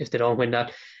don't win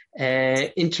that.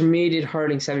 Intermediate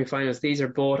hurling semi-finals. These are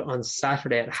both on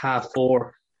Saturday at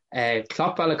 4:30.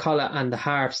 Clough-Ballacolla and the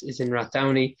Harps is in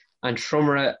Rathdowney, and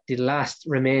Trumara, the last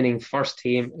remaining first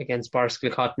team, against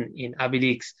Borris-Kilcotton in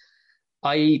Abbeyleix.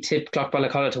 I tipped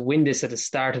Clough-Ballacolla to win this at the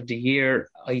start of the year.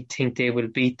 I think they will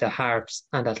beat the Harps,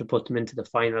 and that'll put them into the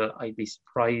final. I'd be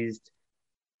surprised.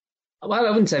 Well,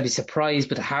 I wouldn't say I'd be surprised,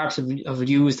 but the Harps have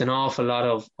used an awful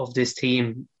lot of this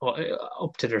team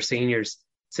up to their seniors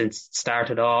since it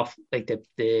started off. Like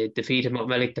they defeated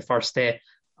Mountmellick the first day,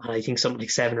 and I think something like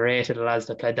 7 or 8 of the lads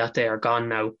that played that day are gone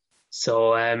now.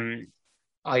 So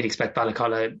I'd expect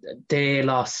Ballacolla. They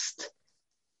lost.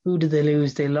 Who did they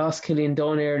lose? They lost Killian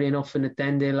Dunn early enough in it.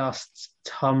 Then they lost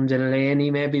Tom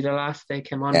Delaney maybe the last day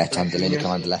came on. Yeah, Tom Delaney came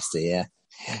on the last day, yeah.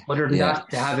 Other than that,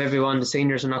 they have everyone. The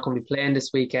seniors are not going to be playing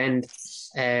this weekend.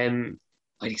 I'd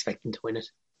expect them to win it.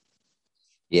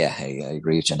 Yeah, I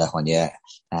agree with you on that one, yeah.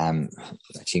 I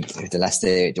think the last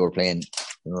day they were playing,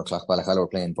 Clough-Ballacolla were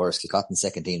playing Borris-Kilcotton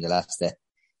second team the last day,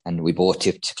 and we both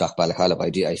tipped Clough-Ballacolla,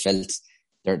 but I felt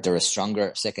they're a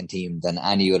stronger second team than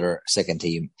any other second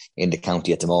team in the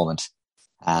county at the moment.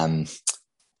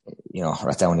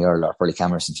 Rathdowney Earl or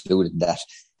Burley-Cameras included in that.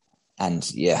 And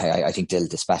yeah, I think they'll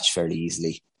dispatch fairly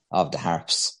easily of the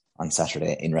Harps on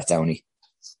Saturday in Rathdowney.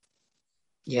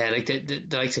 Yeah, like the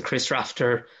likes of Chris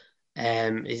Rafter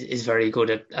is very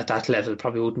good at that level.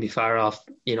 Probably wouldn't be far off.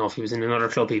 If he was in another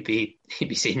club, he'd be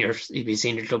senior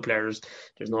club players.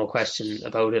 There's no question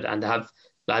about it. And to have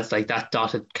lads like that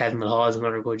dotted, Kevin Mulhall is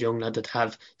another good young lad that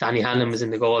have. Danny Hanlon was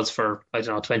in the goals for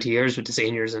 20 years with the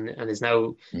seniors and is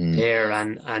now there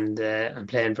and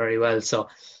playing very well. So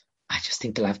I just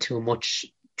think they'll have too much.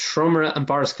 Trumara and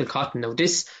Borris-Kilcotton. Now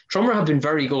Trumara have been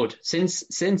very good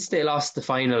since they lost the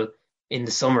final in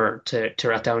the summer to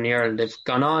Rathdowney Earl. They've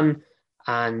gone on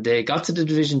and they got to the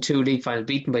Division 2 league final,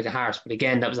 beaten by the Harps. But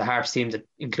again, that was a Harps team that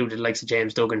included the likes of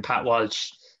James Duggan, Pat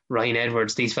Walsh, Ryan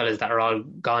Edwards, these fellas that are all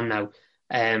gone now.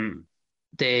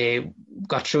 They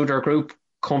got through their group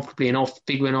comfortably enough.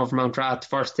 Big win over Mount Rath the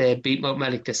first day, beat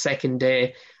Mountmellick the second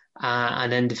day, and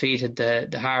then defeated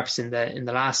the Harps in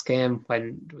the last game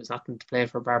when there was nothing to play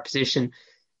for bar position.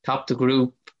 Topped the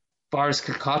group.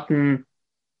 Borris-Kilcotton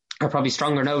are probably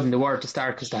stronger now than they were at the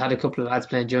start because they had a couple of lads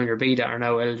playing Junior B that are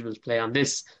now eligible to play on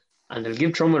this, and they'll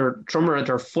give Trumara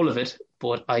they're full of it,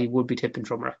 but I would be tipping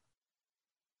Trumara.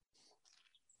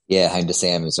 Yeah, I'm the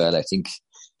same as well. I think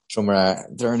Trumara,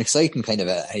 they're an exciting kind of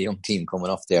a young team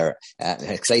coming up there. An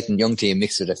exciting young team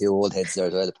mixed with a few old heads there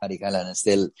as well. Paddy Callan is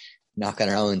still knocking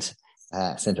around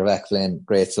centre back, playing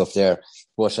great stuff there.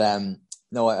 But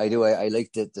no, I do. I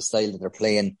like the style that they're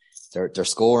playing. They're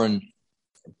scoring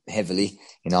heavily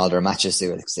in all their matches,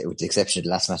 with the exception of the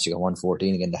last match. You got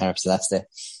 114 against the Harps the last day.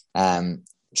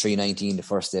 319 the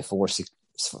first day,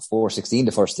 416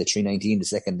 the first day, 319 the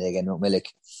second day against Mountmellick.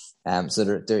 So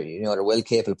they're well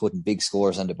capable of putting big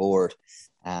scores on the board.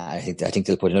 I think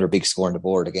they'll put another big score on the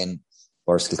board again,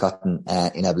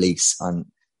 Borris-Kilcotton in Abbeyleix on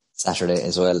Saturday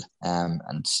as well.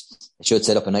 And it should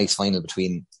set up a nice final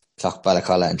between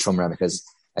Clough-Ballacolla and Trumara, because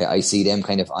I see them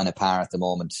kind of on a par at the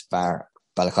moment.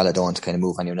 Ballacolla don't kind of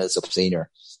move anyone else up senior,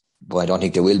 but I don't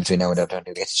think they will between now and then. I don't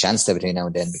think they get a chance to between now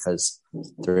and then because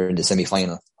they're in the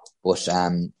semi-final. But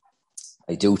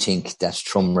I do think that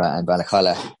Trumara and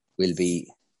Ballacolla will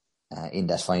be in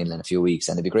that final in a few weeks,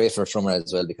 and it'd be great for Trumara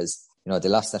as well because they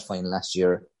lost that final last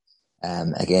year.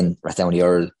 Again, Rathdowney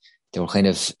Earl, they were kind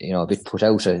of a bit put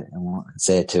out,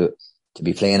 say, to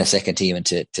be playing a second team and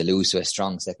to lose to a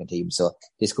strong second team. So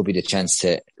this could be the chance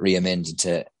to re-amend and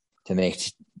to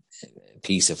make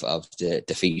piece of the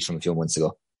defeat from a few months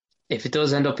ago. If it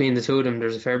does end up being the two of them,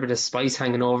 there's a fair bit of spice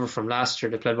hanging over from last year.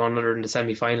 They played one another in the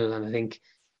semi-final, and I think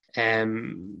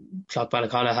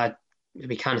Clough-Ballacolla had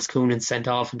maybe Canis Coonan sent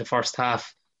off in the first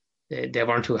half. They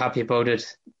weren't too happy about it.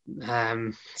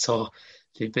 So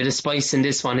there's a bit of spice in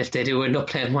this one if they do end up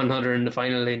playing one another in the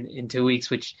final in 2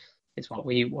 weeks, which is what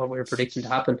we're predicting to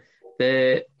happen.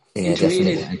 Yeah,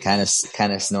 definitely. And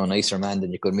Canis, no nicer man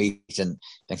than you could meet, and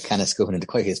Canis Coonan, the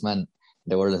quietest man in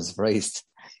the world, and surprised.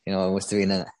 It must have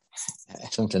been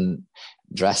something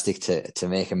drastic to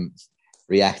make him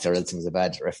react, or else it was a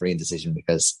bad refereeing decision,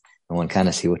 because on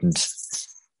Canis he wouldn't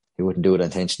do it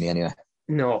intentionally anyway.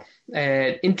 No.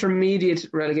 Intermediate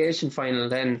relegation final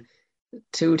then.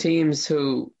 Two teams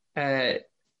who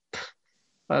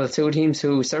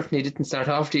certainly didn't start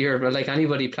off the year like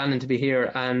anybody planning to be here,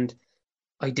 and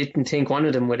I didn't think one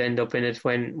of them would end up in it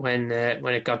when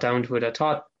it got down to it. I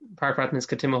thought Park Rathn's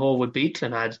Katimahoe would beat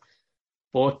Clonard,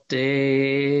 but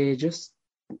they just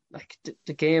like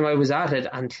the game I was at it,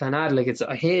 and Clonard, like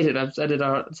I hate it. I said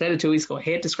it 2 weeks ago. I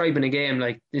hate describing a game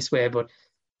like this way, but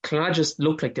Clonard just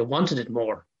looked like they wanted it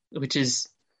more, which is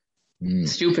a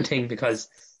stupid thing because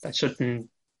that shouldn't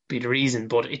be the reason.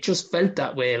 But it just felt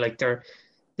that way. Like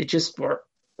they just were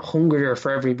hungrier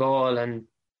for every ball, and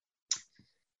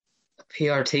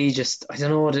PRT just, I don't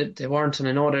know, they weren't. And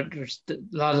I know that there's a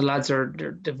lot of lads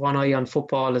they've one eye on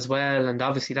football as well, and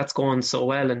obviously that's going so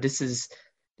well, and this is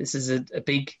a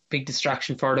big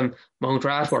distraction for them. Mount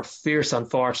Rat were fierce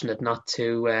unfortunate not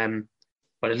to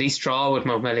at least draw with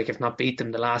Mountmellick, if not beat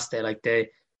them the last day. Like they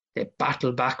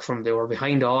battled back they were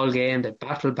behind all game, they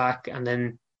battled back, and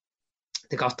then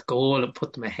they got the goal and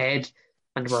put them ahead,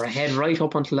 and they were ahead right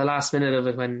up until the last minute of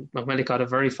it when Mountmellick got a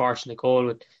very fortunate goal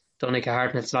with Donica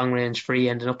Hartnett's long range free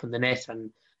ending up in the net.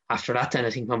 And after that then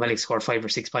I think Mountmellick scored 5 or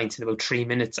 6 points in about 3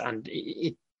 minutes, and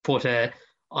it put a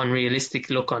unrealistic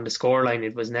look on the scoreline.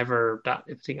 It was never that.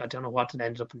 I don't know what it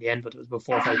ended up in the end, but it was about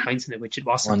 4 or 5 points in it, which it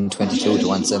wasn't. 122 to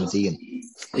 117.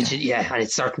 And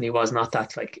it certainly was not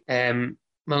that. Like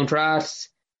Mount Rat,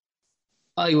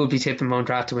 I would be tipping Mount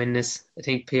Rat to win this. I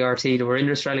think PRT, they were in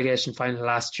this relegation final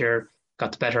last year,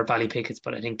 got the better Ballypickets,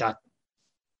 but I think that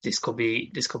this could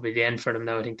be the end for them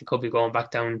now. I think they could be going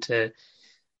back down to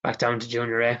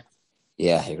Junior A.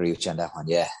 Yeah, I agree with you on that one.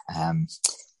 Yeah,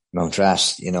 Mount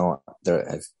Rat,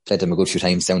 I've played them a good few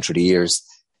times down through the years.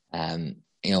 In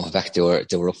fact, they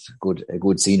were up a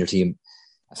good senior team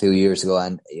a few years ago,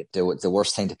 and the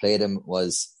worst time to play them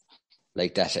was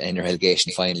like that in your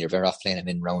relegation final. You're better off playing them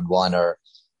in round one, or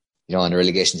in a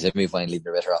relegation semi-final,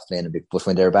 you're better off playing them. But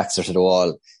when their backs are to the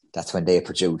wall, that's when they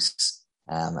produce.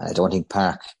 And I don't think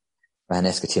Park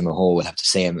Rathn's Katimahoe will have the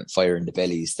same fire in the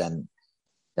bellies than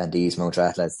these Mount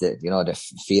Rat lads. They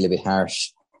feel a bit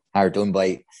hard done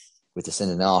by with the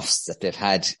sending offs that they've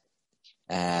had.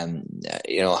 I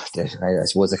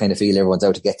suppose I kind of feel everyone's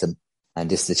out to get them, and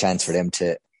this is the chance for them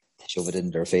to shove it in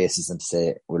their faces and to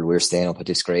say, well, we're staying up at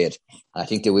this grade. And I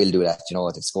think they will do that.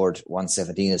 They scored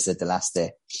 117, as I said, the last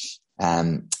day.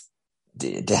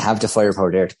 They have the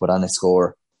firepower there to put on a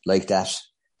score like that.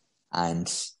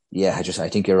 And yeah, I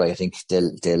think you're right. I think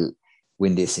they'll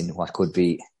win this in what could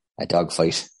be a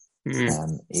dogfight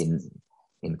in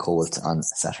Colt on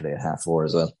Saturday at 4:30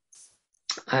 as well.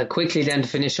 Quickly then to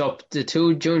finish up the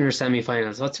 2 junior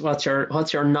semi-finals. What's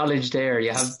your knowledge there?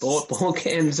 You have both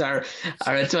games are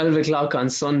at 12 o'clock on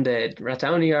Sunday.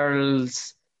 Rathdowney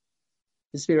Earls.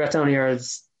 This will be Rathdowney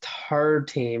Earls' third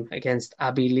team against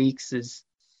Abbey Leaks'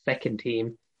 second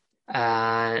team.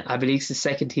 Abbey Leaks'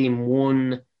 second team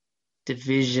won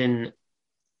Division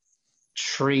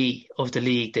 3 of the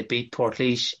league. They beat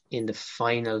Portlaoise in the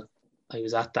final. I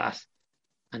was at that,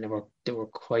 and they were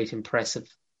quite impressive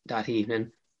that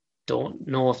evening. Don't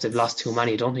know if they've lost too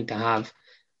many. I don't think they have.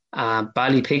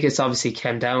 Ballypickets obviously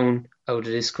came down out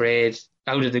of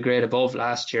the grade above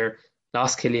last year.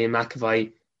 Lost Killian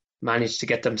McAvoy, managed to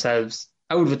get themselves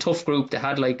out of a tough group. They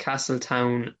had like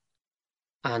Castletown,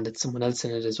 and it's someone else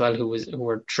in it as well who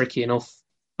were tricky enough.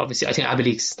 Obviously, I think Abbey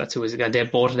Leaks, that's who was again.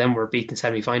 Both of them were beaten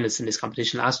semi-finalists in this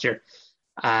competition last year.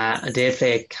 And they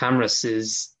play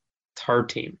Camros's third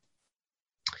team.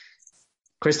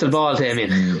 Crystal ball,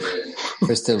 Damien.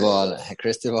 Crystal ball.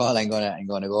 I'm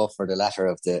gonna go for the latter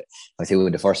of the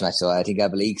first match. So I think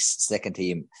Abbey Leaks' second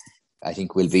team, I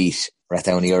think, will beat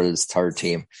Rathdowney Earls' third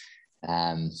team.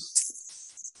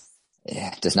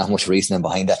 There's not much reasoning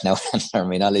behind that now.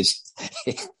 My knowledge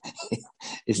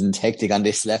isn't hectic on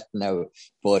this left now,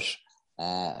 but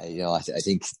I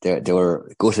think they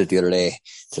were gutted the other day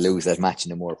to lose that match in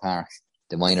the Moore Park,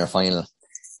 the minor final.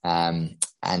 I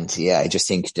just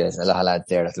think there's a lot of lads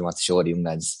there that want to show the young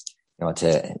lads,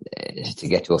 to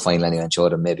get to a final anyway and show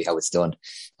them maybe how it's done.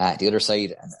 The other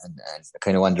side, and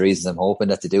kind of one of the reasons I'm hoping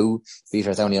that they do beat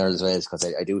Rathdowney Earls as well, is because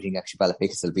I do think actually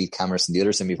Ballypickets will beat Camrose in the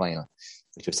other semi-final,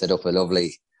 which would set up a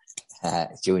lovely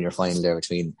junior final there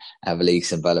between Abbey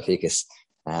Leaks and Ballypickets.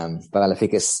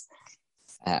 Ballypickets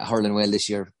hurling well this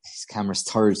year. It's Camrose's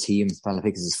third team,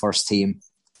 Ballypickets' first team.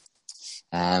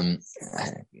 Again,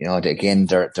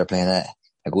 they're playing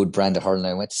a good brand of hurling.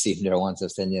 I went to see them there once, I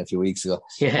was telling you a few weeks ago.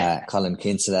 Yeah. Colin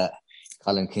Kinsella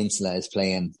is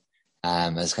playing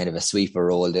as kind of a sweeper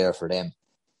role there for them.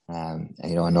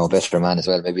 No better man as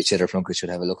well. Maybe Cheddar Plunkett should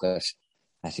have a look at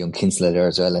young Kinsella there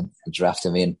as well and draft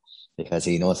him in, because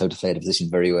he knows how to play the position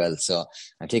very well. So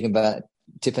I'm tipping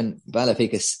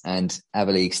Ballypickets and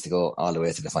Abbey Leaks to go all the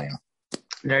way to the final.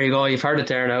 There you go. You've heard it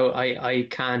there now. I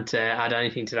can't add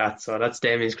anything to that. So that's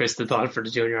Damien's crystal ball for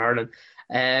the junior hurling.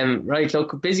 Right,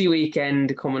 look, busy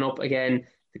weekend coming up again.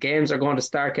 The games are going to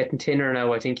start getting thinner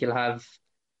now. I think you'll have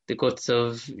the guts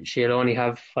of, she'll only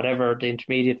have whatever the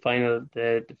intermediate final,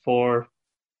 the 4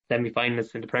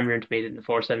 semi-finalists in the Premier Intermediate and the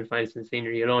 4 semi-finalists in the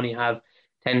Senior. You'll only have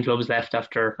 10 clubs left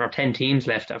after, or 10 teams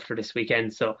left after this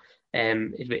weekend. So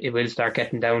it will start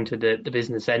getting down to the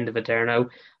business end of it there now.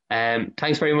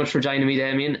 Thanks very much for joining me,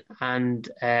 Damien, and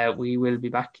we will be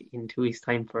back in 2 weeks'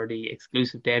 time for the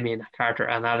exclusive Damien Carter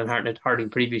and Alan Hartnett hurling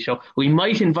preview show. We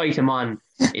might invite him on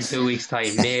in 2 weeks'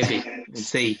 time, maybe. We'll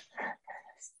see.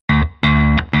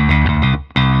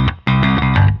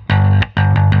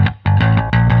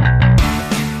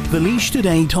 The Laois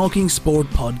Today Talking Sport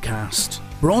podcast,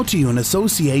 brought to you in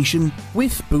association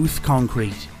with Booth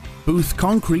Concrete. Booth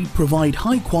Concrete provide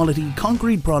high-quality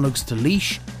concrete products to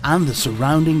Laois and the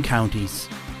surrounding counties.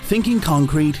 Thinking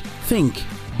concrete, think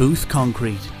Booth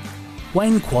Concrete.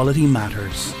 When quality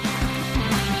matters.